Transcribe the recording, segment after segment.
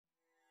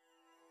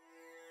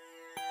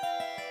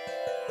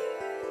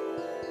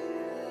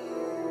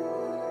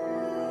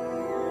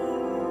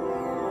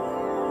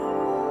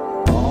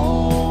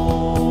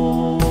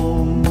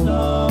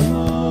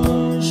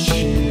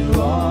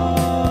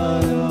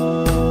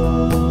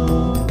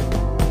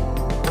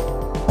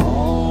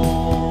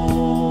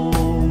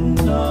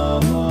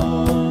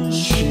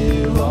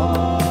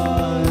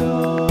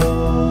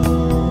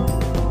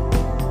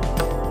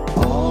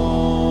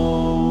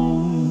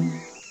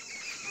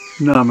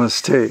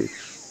Namaste.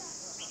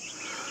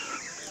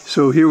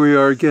 So here we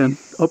are again,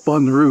 up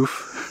on the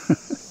roof.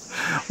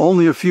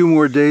 Only a few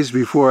more days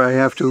before I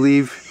have to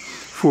leave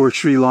for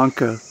Sri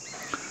Lanka,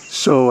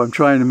 so I'm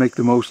trying to make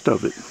the most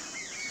of it.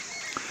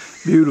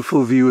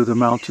 Beautiful view of the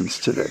mountains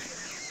today.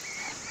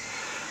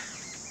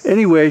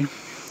 Anyway,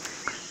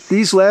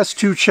 these last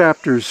two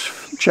chapters,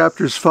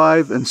 chapters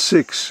 5 and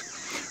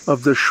 6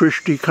 of the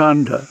Shrishti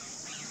Kanda,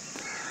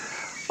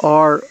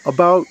 are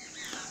about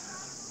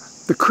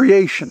the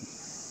creation,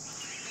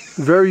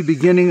 the very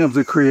beginning of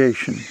the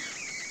creation.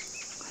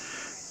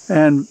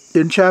 And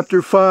in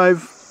chapter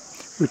 5,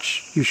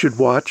 which you should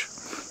watch,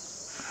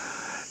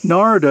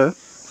 Nārada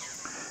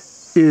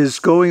is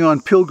going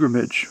on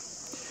pilgrimage,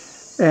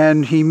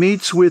 and he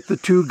meets with the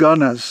two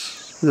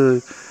Ganas,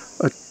 the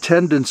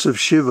attendants of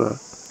Shiva,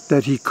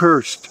 that he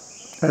cursed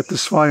at the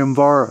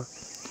Svayamvara.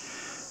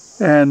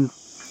 And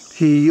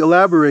he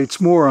elaborates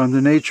more on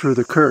the nature of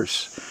the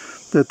curse,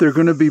 that they're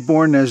going to be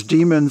born as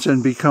demons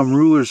and become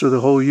rulers of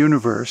the whole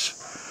universe.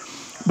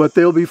 But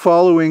they'll be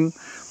following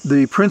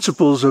the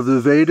principles of the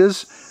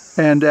Vedas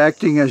and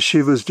acting as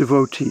Shiva's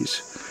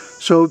devotees.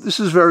 So this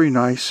is very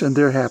nice, and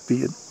they're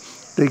happy, and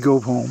they go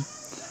home.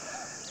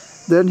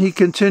 Then he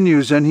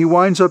continues, and he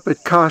winds up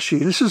at Kashi.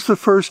 This is the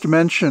first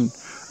mention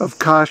of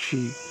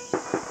Kashi.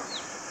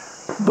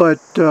 But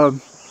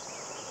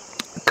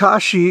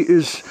Kashi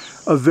is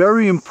a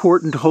very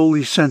important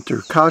holy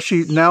center.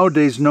 Kashi,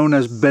 nowadays known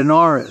as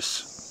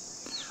Benares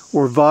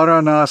or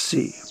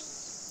Varanasi.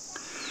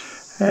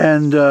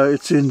 And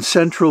it's in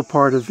central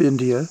part of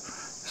India,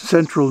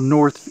 central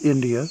North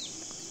India.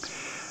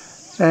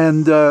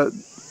 And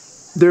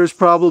there's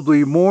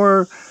probably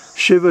more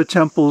Shiva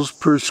temples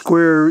per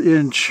square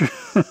inch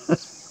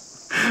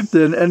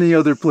than any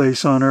other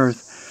place on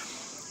earth.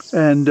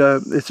 And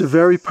it's a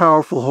very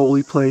powerful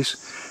holy place.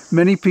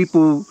 Many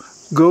people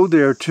go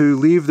there to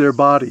leave their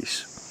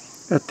bodies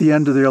at the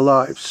end of their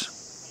lives.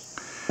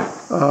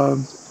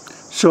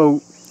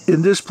 So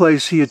in this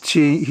place he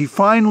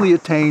finally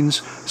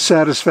attains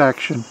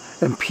satisfaction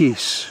and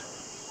peace.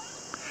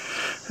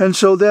 And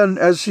so then,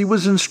 as he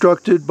was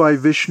instructed by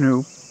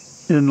Vishnu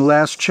in the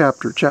last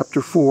chapter,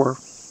 chapter 4,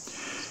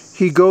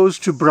 he goes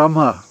to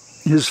Brahma,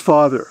 his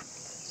father,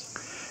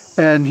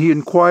 and he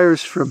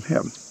inquires from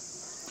him.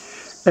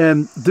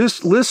 And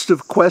this list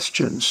of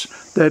questions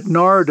that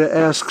Nārada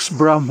asks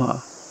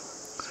Brahma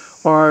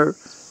are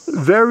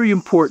very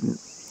important.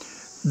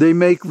 They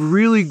make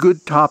really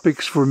good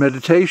topics for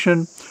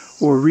meditation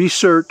or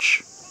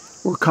research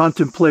or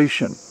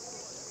contemplation.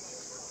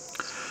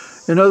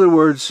 In other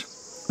words,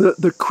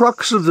 the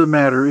crux of the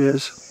matter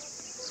is,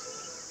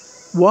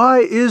 why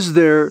is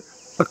there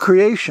a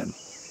creation?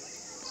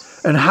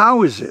 And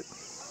how is it?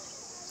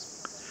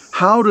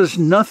 How does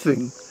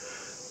nothing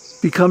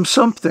become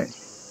something?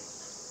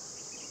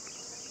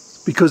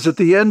 Because at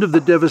the end of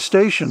the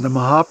devastation, the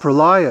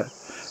Mahapralaya,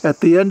 at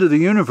the end of the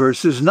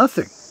universe is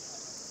nothing.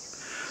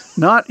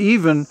 Not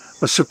even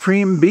a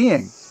supreme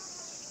being.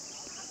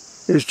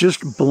 It's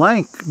just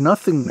blank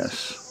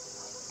nothingness.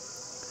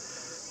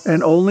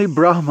 And only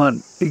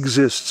Brahman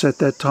exists at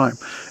that time.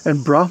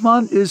 And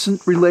Brahman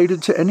isn't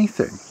related to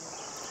anything.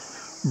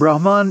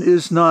 Brahman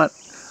is not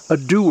a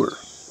doer.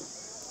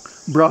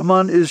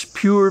 Brahman is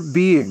pure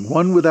being,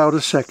 one without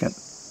a second.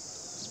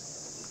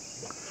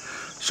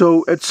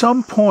 So at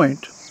some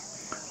point,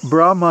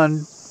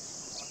 Brahman,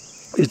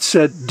 it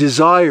said,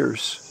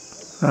 desires.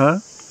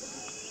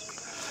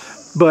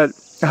 But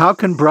how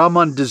can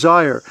Brahman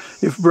desire?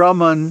 If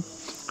Brahman's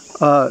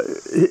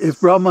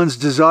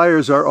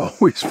desires are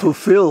always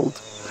fulfilled,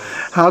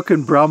 how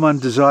can Brahman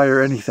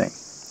desire anything?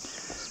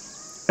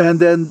 And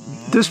then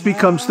this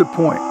becomes the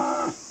point.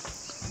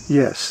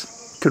 Yes,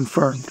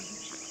 confirmed.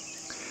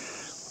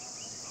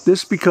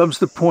 This becomes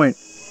the point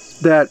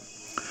that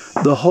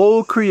the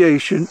whole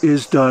creation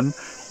is done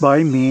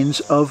by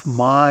means of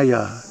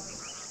Māyā,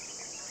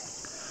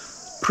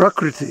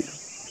 Prakriti,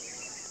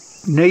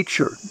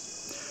 nature,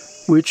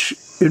 which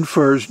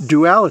infers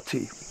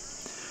duality.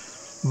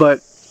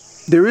 But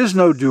there is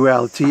no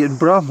duality in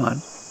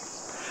Brahman,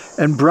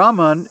 and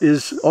Brahman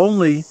is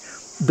only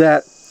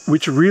that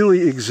which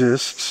really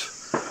exists.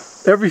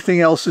 Everything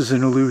else is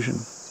an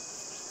illusion.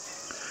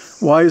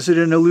 Why is it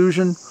an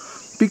illusion?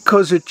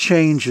 Because it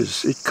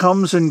changes, it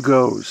comes and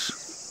goes.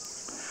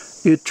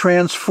 It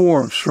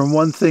transforms from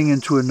one thing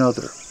into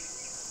another.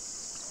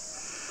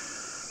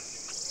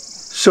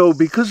 So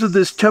because of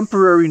this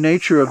temporary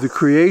nature of the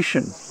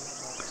creation,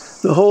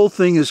 the whole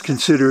thing is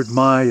considered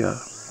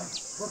Māyā.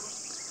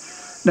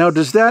 Now,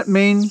 does that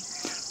mean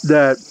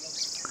that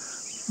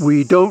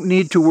we don't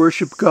need to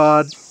worship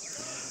God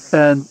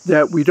and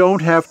that we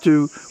don't have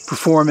to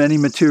perform any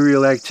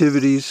material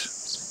activities,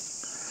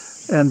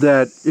 and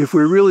that if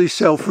we're really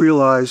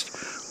self-realized,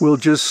 we'll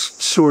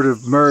just sort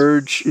of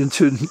merge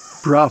into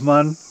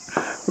Brahman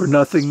or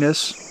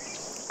nothingness?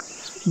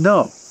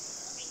 No.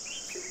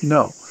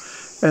 No.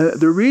 And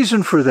the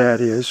reason for that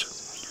is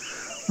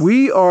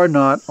we are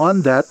not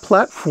on that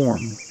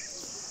platform.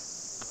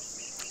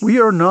 We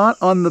are not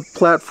on the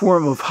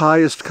platform of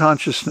highest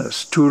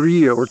consciousness,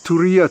 Turiya or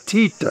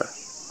Turiyatita.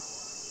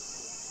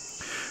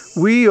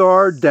 We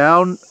are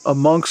down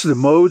amongst the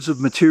modes of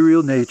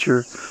material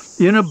nature,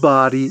 in a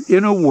body,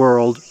 in a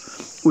world,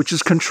 which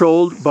is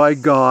controlled by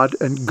God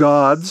and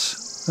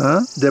gods,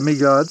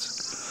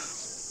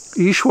 demigods.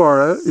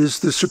 Ishvara is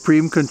the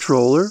supreme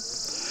controller,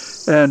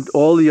 and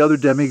all the other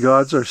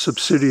demigods are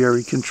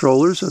subsidiary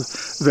controllers of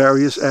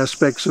various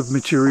aspects of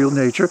material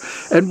nature,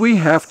 and we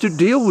have to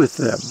deal with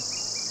them.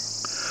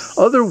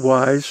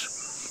 Otherwise,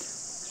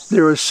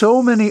 there are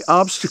so many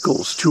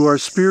obstacles to our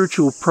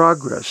spiritual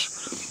progress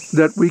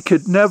that we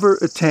could never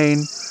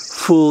attain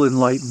full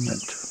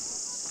enlightenment.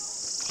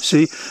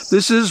 See,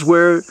 this is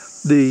where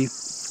the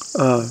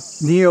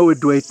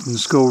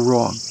Neo-Advaitins go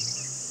wrong.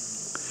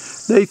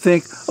 They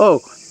think,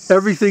 oh,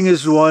 everything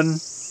is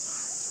one.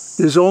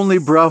 There's only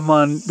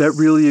Brahman that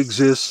really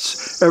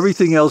exists.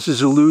 Everything else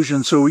is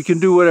illusion, so we can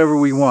do whatever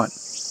we want.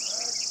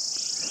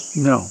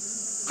 No.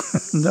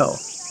 No.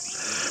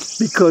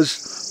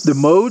 Because the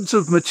modes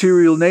of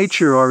material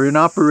nature are in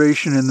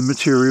operation in the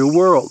material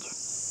world.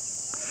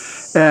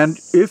 And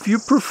if you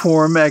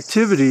perform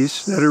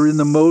activities that are in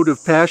the mode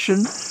of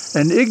passion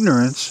and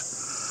ignorance,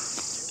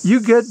 you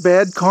get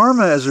bad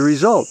karma as a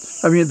result.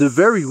 I mean, the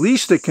very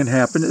least that can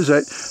happen is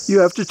that you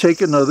have to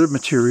take another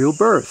material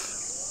birth.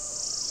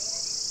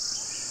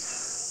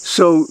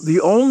 So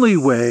the only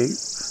way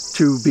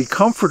to be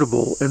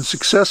comfortable and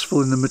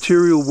successful in the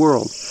material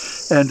world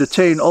and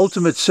attain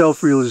ultimate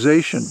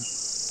self-realization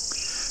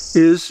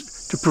is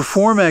to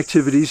perform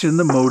activities in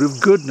the mode of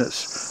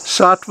goodness,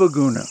 sattva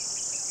guna.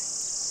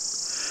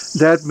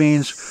 That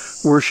means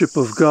worship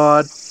of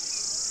God,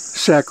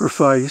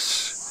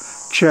 sacrifice,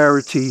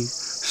 charity,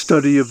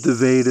 study of the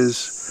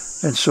Vedas,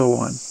 and so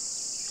on.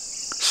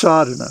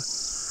 Sadhana,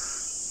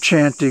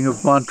 chanting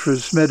of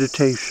mantras,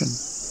 meditation,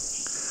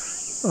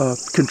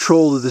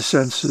 control of the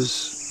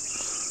senses.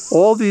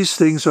 All these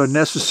things are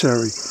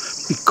necessary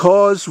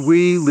because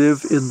we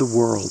live in the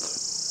world.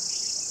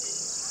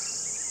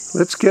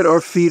 Let's get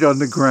our feet on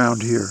the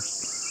ground here.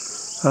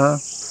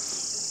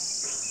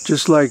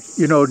 Just like,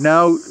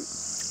 now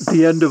at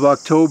the end of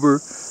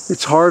October,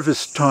 it's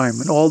harvest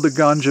time, and all the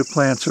ganja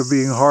plants are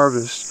being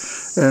harvested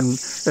and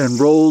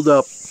rolled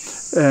up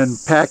and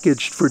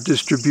packaged for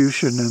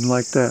distribution and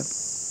like that.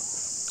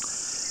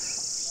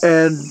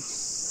 And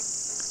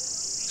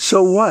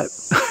so what?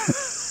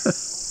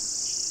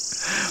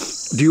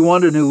 Do you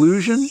want an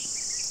illusion?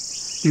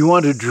 Do you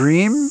want a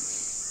dream?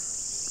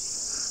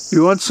 Do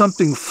you want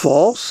something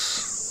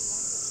false?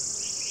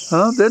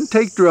 Then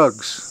take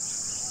drugs.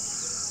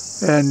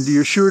 And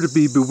you're sure to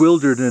be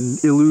bewildered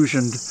and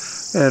illusioned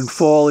and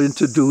fall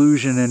into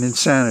delusion and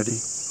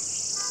insanity.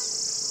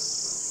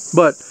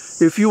 But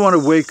if you want to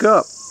wake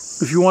up,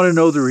 if you want to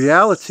know the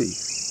reality,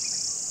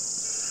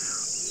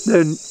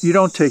 then you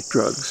don't take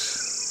drugs.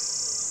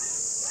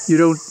 You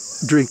don't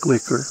drink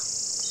liquor.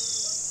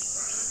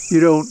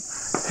 You don't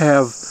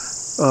have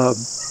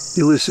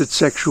illicit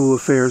sexual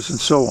affairs and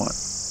so on.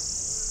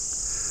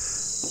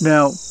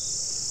 Now,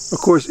 of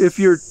course, if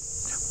you're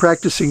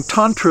practicing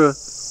Tantra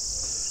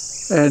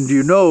and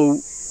you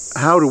know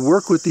how to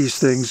work with these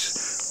things,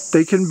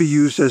 they can be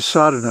used as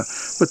sadhana.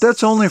 But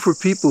that's only for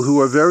people who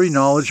are very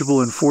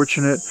knowledgeable and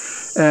fortunate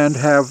and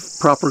have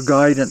proper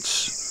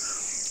guidance.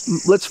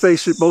 Let's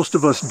face it, most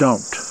of us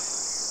don't.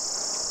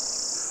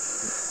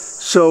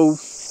 So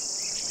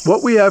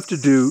what we have to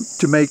do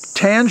to make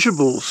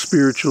tangible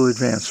spiritual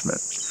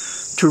advancement,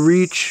 to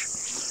reach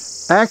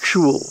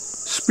actual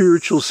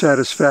spiritual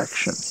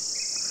satisfaction,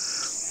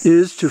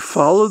 is to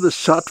follow the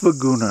sattva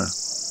guna,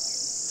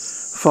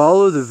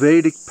 follow the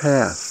Vedic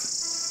path.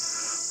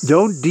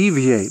 Don't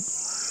deviate.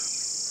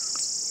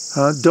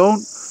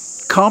 Don't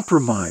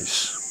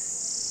compromise.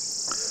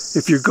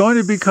 If you're going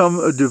to become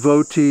a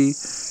devotee,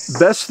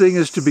 best thing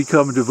is to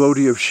become a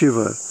devotee of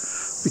Shiva,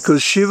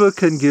 because Shiva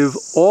can give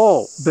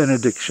all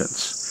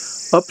benedictions,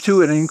 up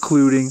to and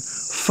including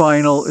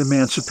final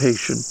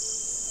emancipation,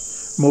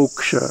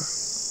 moksha,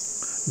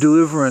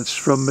 deliverance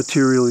from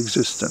material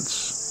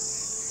existence.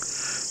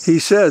 He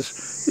says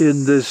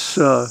in this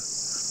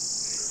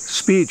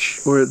speech,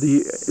 or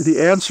the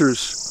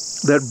answers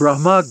that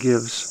Brahma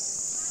gives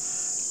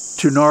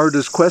to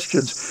Nārada's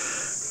questions,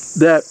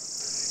 that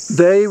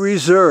they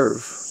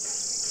reserve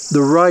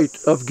the right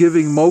of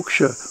giving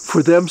moksha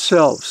for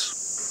themselves.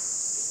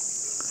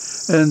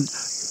 And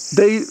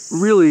they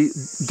really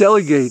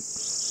delegate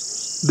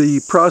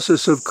the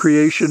process of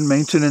creation,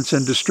 maintenance,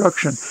 and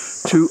destruction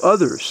to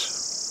others,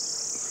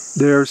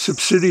 their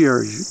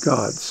subsidiary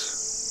gods.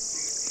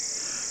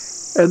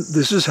 And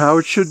this is how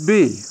it should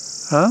be.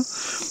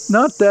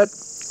 Not that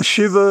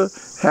Shiva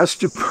has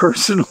to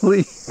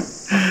personally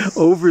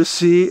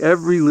oversee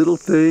every little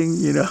thing,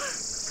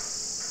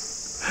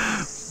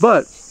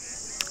 But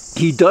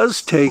he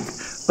does take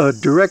a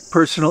direct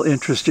personal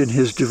interest in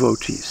his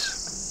devotees.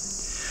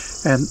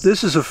 And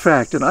this is a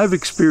fact, and I've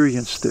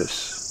experienced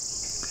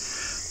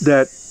this,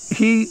 that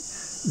he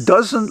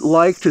doesn't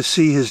like to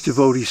see his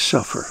devotees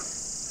suffer.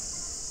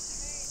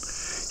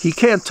 He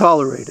can't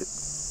tolerate it.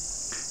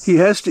 He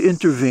has to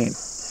intervene.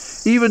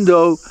 Even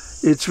though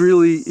it's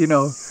really,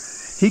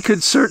 he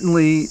could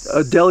certainly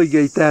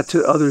delegate that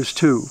to others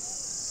too.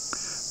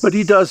 But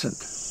he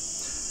doesn't.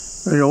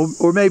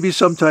 Or maybe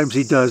sometimes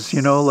he does,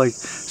 like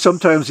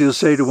sometimes he'll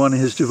say to one of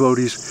his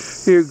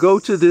devotees, here, go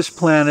to this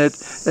planet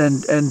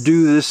and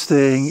do this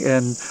thing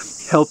and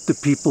help the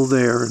people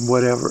there and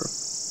whatever.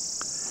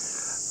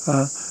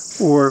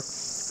 Or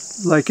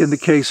like in the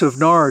case of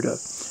Nārada,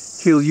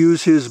 he'll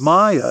use his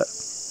Māyā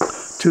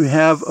to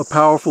have a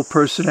powerful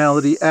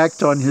personality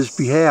act on his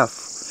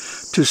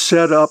behalf to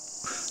set up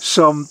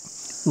some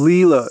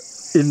Leela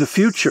in the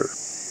future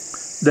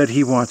that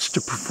he wants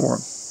to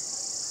perform.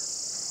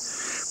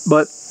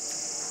 But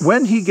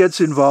when he gets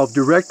involved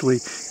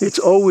directly, it's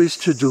always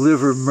to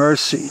deliver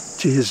mercy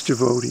to his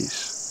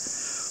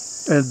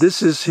devotees. And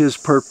this is his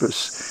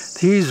purpose.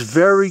 He's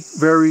very,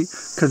 very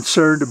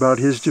concerned about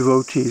his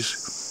devotees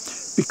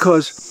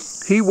because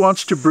he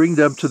wants to bring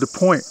them to the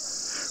point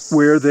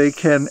where they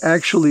can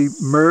actually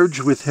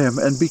merge with him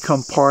and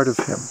become part of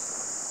him.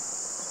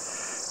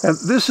 And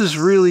this is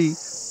really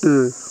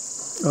the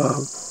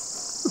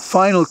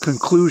final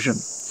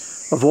conclusion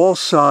of all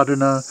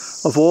sadhana,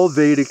 of all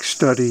Vedic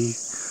study,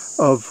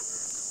 of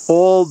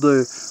all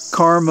the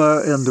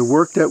karma and the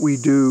work that we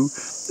do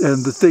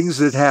and the things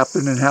that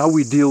happen and how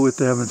we deal with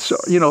them. And so,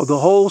 the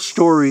whole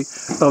story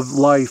of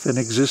life and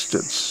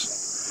existence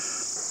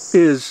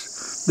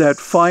is that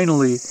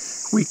finally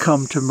we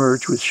come to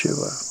merge with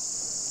Shiva.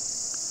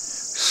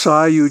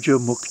 Sayuja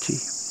Mukti.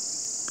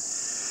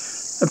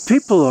 And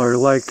people are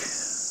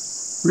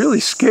really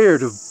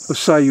scared of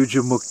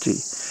Sayuja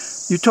Mukti.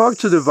 You talk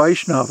to the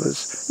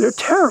Vaishnavas, they're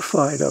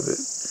terrified of it.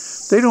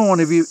 They don't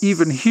want to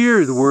even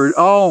hear the word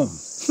Om.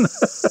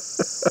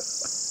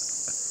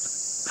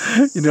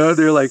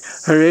 They're like,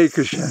 Hare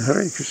Krishna,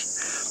 Hare Krishna.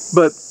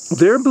 But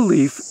their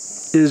belief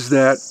is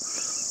that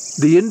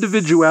the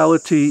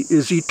individuality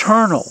is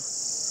eternal.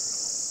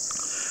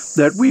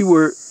 That we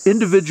were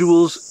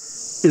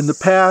individuals in the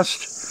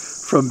past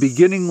from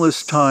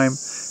beginningless time,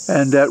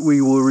 and that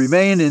we will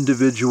remain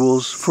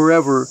individuals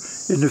forever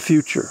in the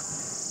future.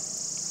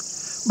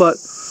 But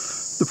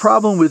the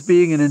problem with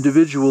being an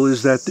individual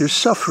is that there's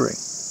suffering.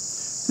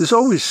 There's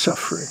always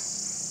suffering.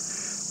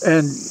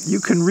 And you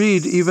can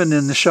read even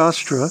in the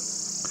Shastra,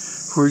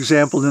 for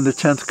example, in the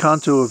 10th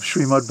canto of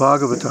Srimad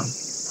Bhagavatam,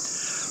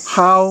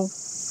 how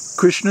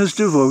Krishna's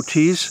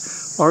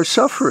devotees are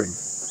suffering.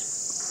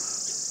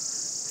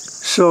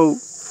 So,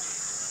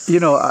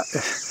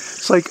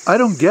 it's like, I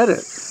don't get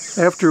it.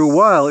 After a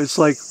while, it's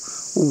like,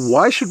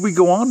 why should we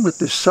go on with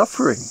this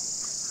suffering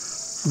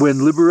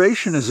when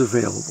liberation is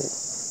available?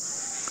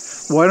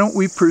 Why don't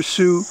we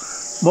pursue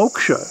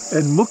moksha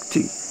and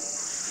mukti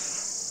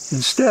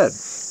instead?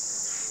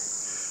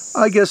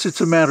 I guess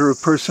it's a matter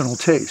of personal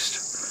taste.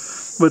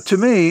 But to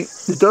me,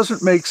 it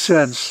doesn't make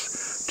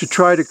sense to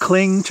try to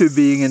cling to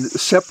being a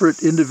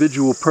separate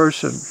individual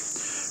person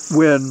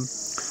when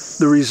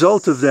the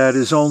result of that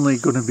is only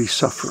going to be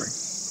suffering,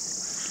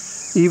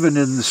 even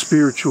in the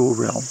spiritual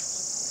realm.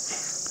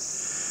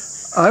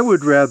 I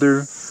would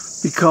rather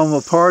become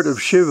a part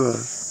of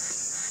Shiva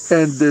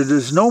and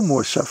there's no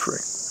more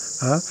suffering,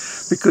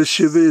 because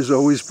Shiva is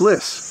always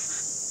bliss.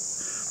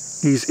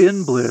 He's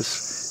in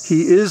bliss.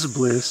 He is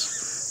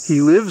bliss.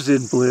 He lives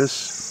in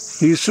bliss.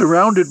 He's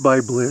surrounded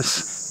by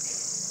bliss.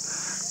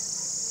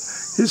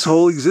 His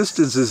whole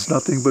existence is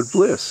nothing but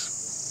bliss.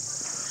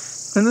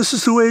 And this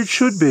is the way it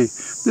should be.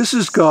 This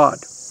is God.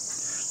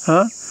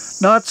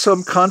 Not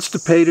some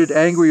constipated,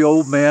 angry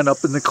old man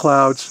up in the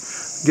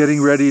clouds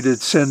getting ready to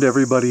send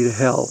everybody to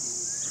hell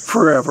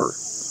forever.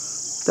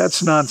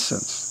 That's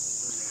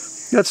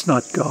nonsense. That's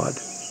not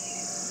God.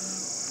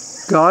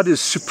 God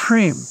is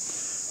supreme,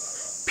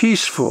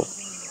 peaceful,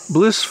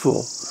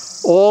 blissful,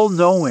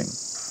 all-knowing,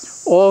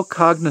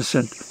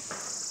 all-cognizant,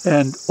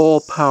 and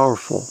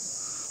all-powerful.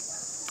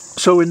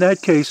 So in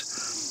that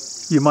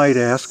case, you might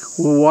ask,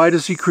 well, why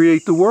does he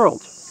create the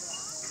world?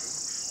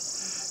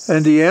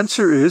 And the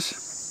answer is,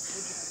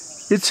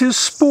 it's his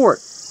sport.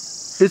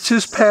 It's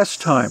his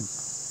pastime.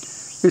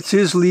 It's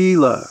his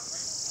Leela.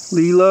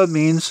 Leela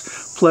means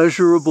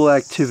pleasurable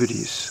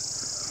activities.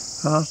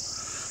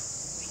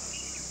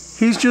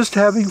 He's just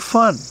having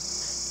fun.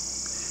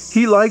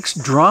 He likes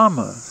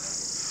drama.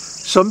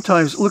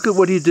 Sometimes, look at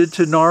what he did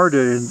to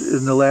Nārada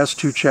in the last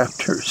 2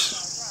 chapters.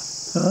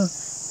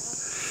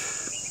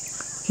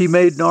 He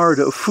made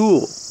Nārada a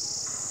fool.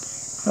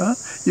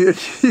 You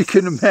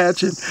can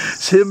imagine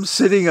him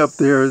sitting up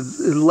there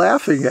and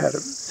laughing at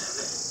him.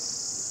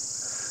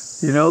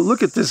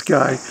 Look at this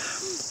guy.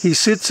 He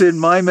sits in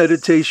my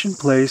meditation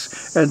place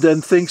and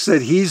then thinks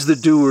that he's the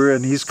doer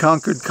and he's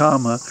conquered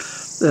Kama,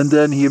 and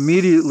then he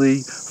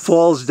immediately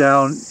falls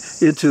down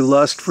into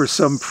lust for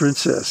some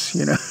princess,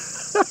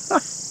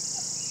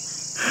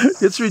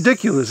 It's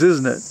ridiculous,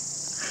 isn't it?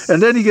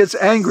 And then he gets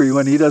angry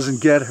when he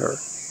doesn't get her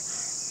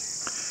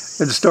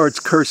and starts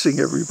cursing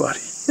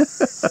everybody.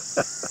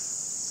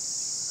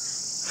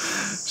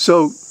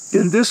 So,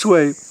 in this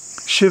way,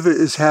 Shiva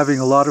is having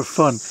a lot of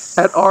fun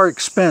at our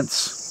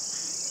expense.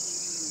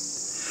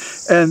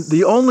 And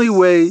the only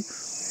way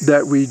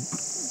that we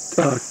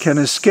can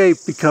escape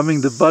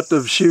becoming the butt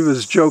of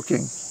Shiva's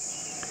joking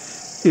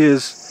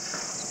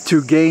is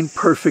to gain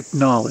perfect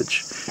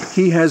knowledge.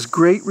 He has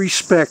great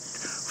respect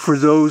for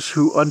those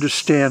who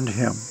understand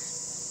him.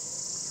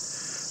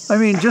 I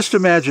mean, just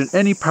imagine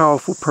any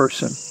powerful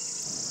person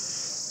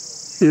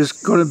is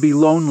going to be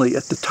lonely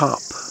at the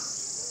top.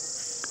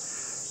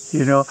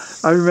 You know,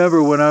 I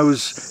remember when I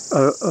was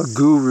a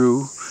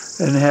guru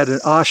and had an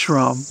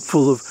ashram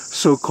full of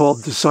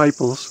so-called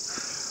disciples,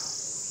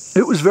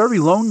 it was very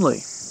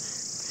lonely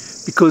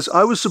because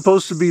I was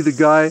supposed to be the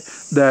guy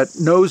that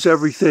knows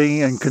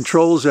everything and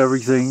controls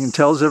everything and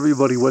tells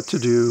everybody what to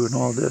do and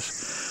all this.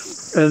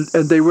 And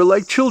they were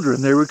like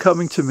children. They were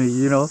coming to me,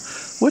 you know,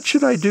 what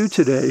should I do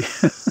today?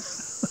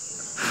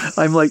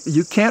 I'm like,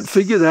 you can't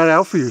figure that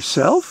out for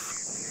yourself?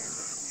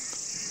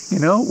 You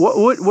know,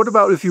 what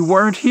about if you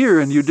weren't here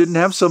and you didn't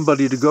have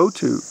somebody to go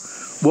to?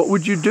 What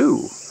would you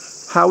do?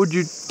 How would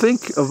you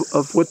think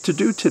of what to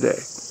do today?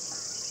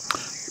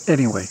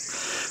 Anyway,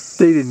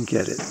 they didn't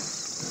get it.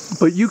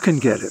 But you can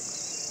get it.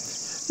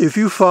 If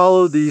you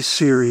follow these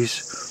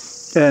series,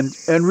 and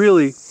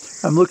really,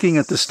 I'm looking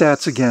at the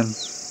stats again,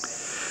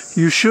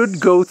 you should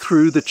go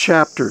through the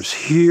chapters,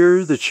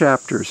 hear the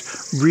chapters,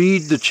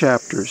 read the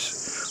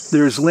chapters.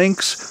 There's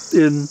links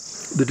in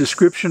the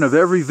description of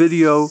every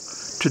video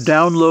to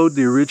download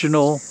the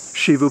original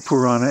Shiva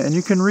Purana, and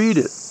you can read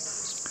it.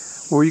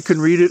 Or you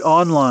can read it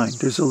online.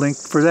 There's a link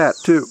for that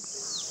too.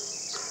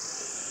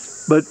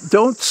 But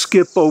don't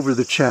skip over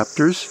the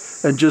chapters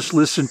and just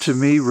listen to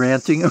me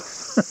ranting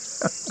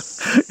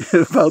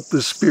about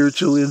the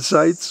spiritual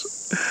insights,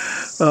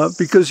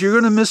 because you're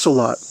going to miss a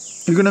lot.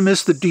 You're going to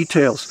miss the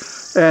details.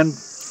 And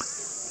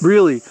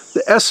really,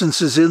 the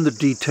essence is in the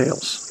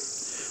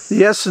details.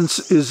 The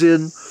essence is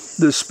in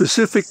the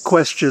specific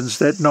questions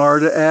that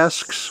Nārada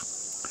asks,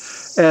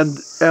 and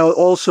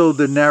also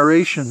the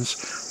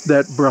narrations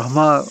that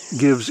Brahmā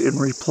gives in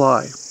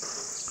reply.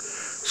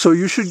 So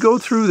you should go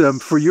through them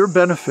for your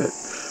benefit.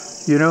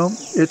 You know,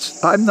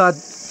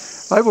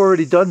 I've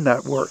already done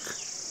that work.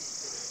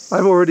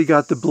 I've already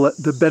got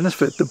the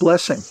benefit, the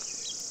blessing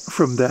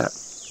from that.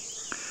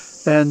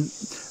 And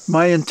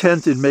my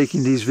intent in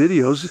making these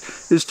videos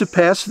is to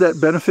pass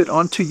that benefit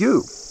on to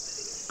you.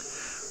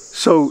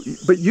 So,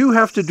 but you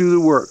have to do the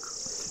work.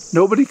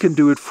 Nobody can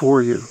do it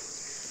for you.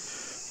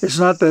 It's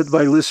not that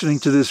by listening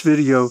to this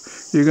video,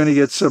 you're going to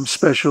get some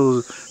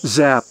special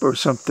zap or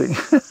something.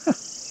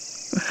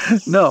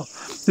 No,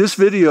 this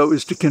video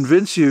is to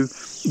convince you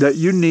that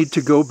you need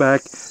to go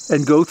back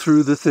and go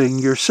through the thing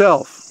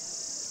yourself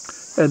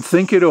and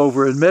think it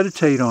over and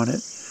meditate on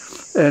it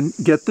and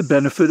get the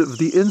benefit of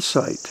the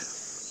insight.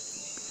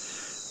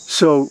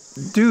 So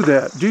do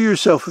that. Do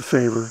yourself a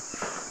favor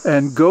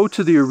and go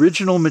to the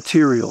original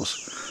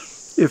materials.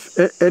 If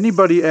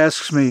anybody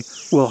asks me,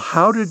 well,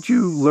 how did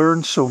you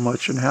learn so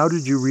much and how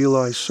did you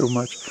realize so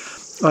much?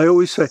 I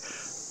always say,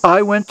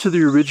 I went to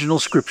the original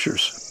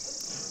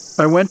scriptures.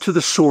 I went to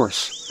the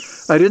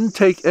source. I didn't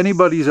take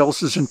anybody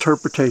else's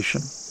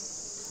interpretation.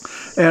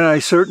 And I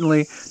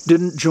certainly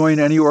didn't join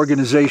any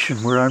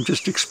organization where I'm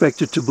just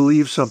expected to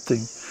believe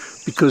something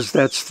because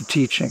that's the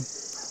teaching,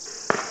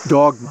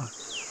 dogma,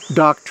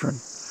 doctrine,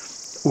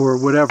 or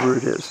whatever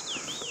it is.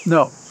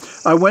 No,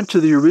 I went to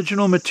the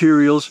original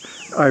materials,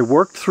 I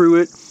worked through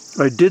it,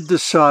 I did the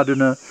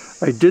sadhana,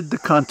 I did the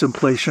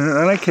contemplation,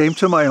 and I came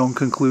to my own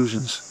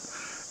conclusions.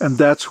 And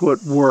that's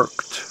what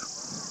worked.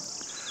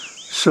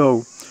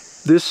 So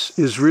this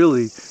is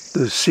really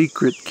the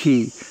secret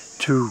key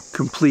to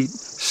complete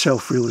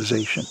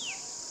self-realization.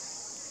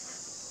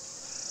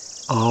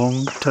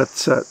 Aum Tat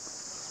Sat.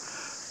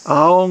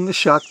 Aum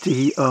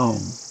Shakti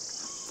Aum.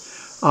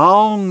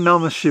 Aum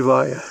Namah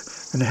Shivaya.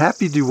 And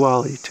happy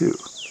Diwali too.